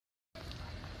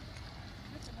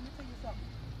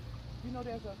You know,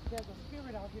 there's a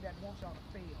spirit out here that wants y'all to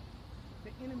fail.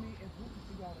 The enemy is rooting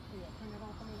for y'all to fail. Turn it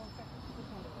on for me 1 second. Just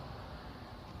turn it on.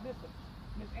 Listen,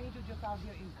 Miss Angel just out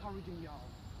here encouraging y'all.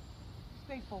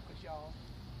 Stay focused, y'all.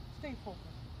 Stay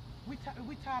focused.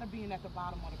 We tired of being at the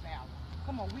bottom of the barrel.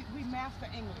 Come on, we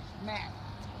master English, math,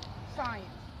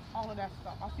 science, all of that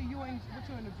stuff. I see you in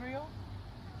the drill.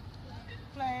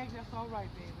 Flag, that's all right,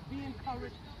 baby. Be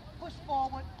encouraged. Push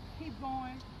forward. Keep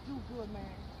going. Do good,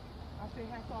 man. I say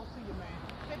hats off to you, man.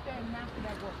 Sit there and master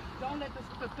that work. Don't let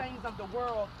the things of the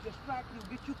world distract you,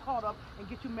 get you caught up, and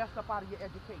get you messed up out of your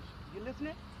education. You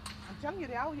listening? I'm telling you,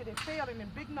 they're out here, they're failing in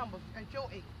big numbers at your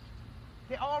age.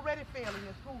 They're already failing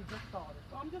in school just started.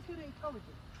 So I'm just here to encourage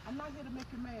you. I'm not here to make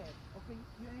you mad. Okay,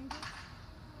 you Angel?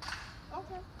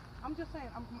 Okay. I'm just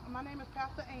saying, my name is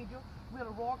Pastor Angel. We're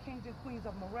the Royal Kings and Queens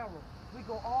of Marrero. We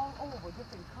go all over just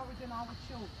encouraging our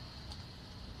children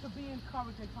to be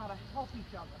encouraged and try to help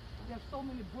each other. There's so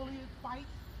many bullying fights.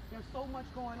 There's so much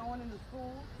going on in the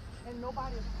schools, and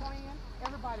nobody is praying.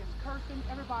 Everybody is cursing.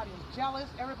 Everybody is jealous.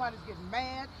 Everybody's getting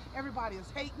mad. Everybody is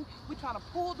hating. We're trying to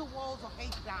pull the walls of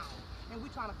hate down, and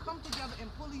we're trying to come together and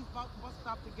pull these bus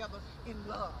stops together in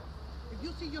love. If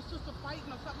you see your sister fighting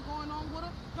or something going on with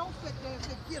her, don't sit there and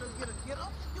say, get her, get her, get her.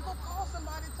 You go call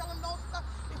somebody and tell them don't stop.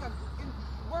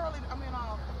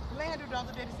 Landed the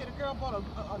other day, they said a girl brought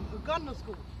a gun to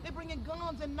school. They're bringing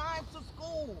guns and knives to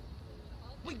school.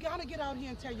 We gotta get out here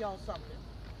and tell y'all something.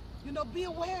 You know, be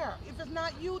aware. If it's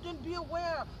not you, then be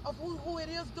aware of who it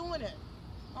is doing it.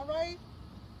 All right?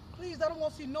 Please, I don't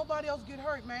want to see nobody else get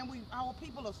hurt, man. Our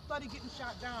people are study getting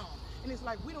shot down. And it's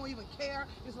like we don't even care.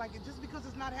 It's like just because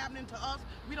it's not happening to us,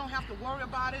 we don't have to worry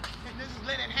about it and just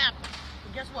let it happen.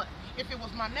 But guess what? If it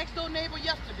was my next door neighbor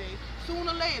yesterday,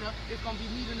 sooner or later, it's going to be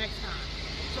me the next time.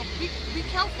 So be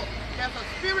careful. There's a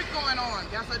spirit going on.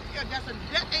 There's a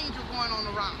death angel going on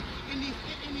around in these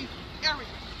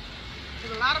areas.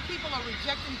 Because a lot of people are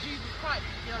rejecting Jesus Christ.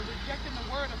 They're rejecting the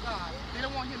word of God. They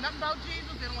don't want to hear nothing about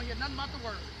Jesus. They don't want to hear nothing about the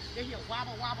word. They hear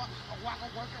wabba wabba, waka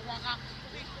waka waka.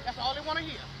 That's all they want to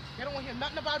hear. They don't want to hear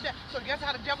nothing about that. So guess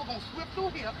how the devil gonna sweep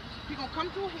through here? He gonna come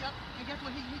through here, and guess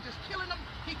what? He just killing them.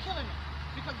 He killing them.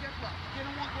 Because guess what? They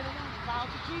don't want to bow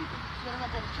to Jesus. They don't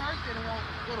want to go to church. They don't want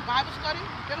to go to Bible study.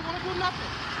 They don't want to do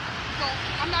nothing. So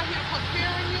I'm not here to put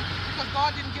fear in you because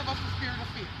God didn't give us the spirit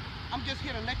of fear. I'm just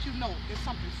here to let you know there's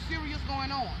something serious going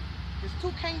on. There's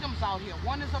two kingdoms out here.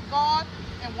 One is of God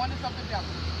and one is of the devil.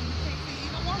 And you can't see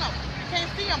either one of them. You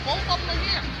can't see them. Both of them are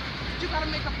here. But you got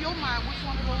to make up your mind which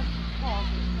one of those cars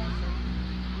is going to serve.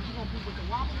 You're going to be with the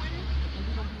wobble with him, and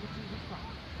you're going to be with Jesus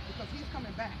Christ. Because he's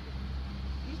coming back.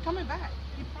 He's coming back.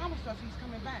 He promised us he's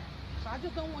coming back. So I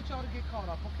just don't want y'all to get caught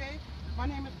up, okay? My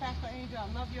name is Pastor Angel. I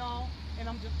love y'all, and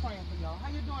I'm just praying for y'all. How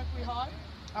you doing, sweetheart?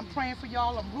 I'm praying for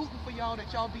y'all. I'm rooting for y'all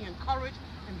that y'all be encouraged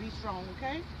and be strong,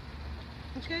 okay?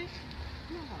 Okay?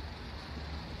 Come on.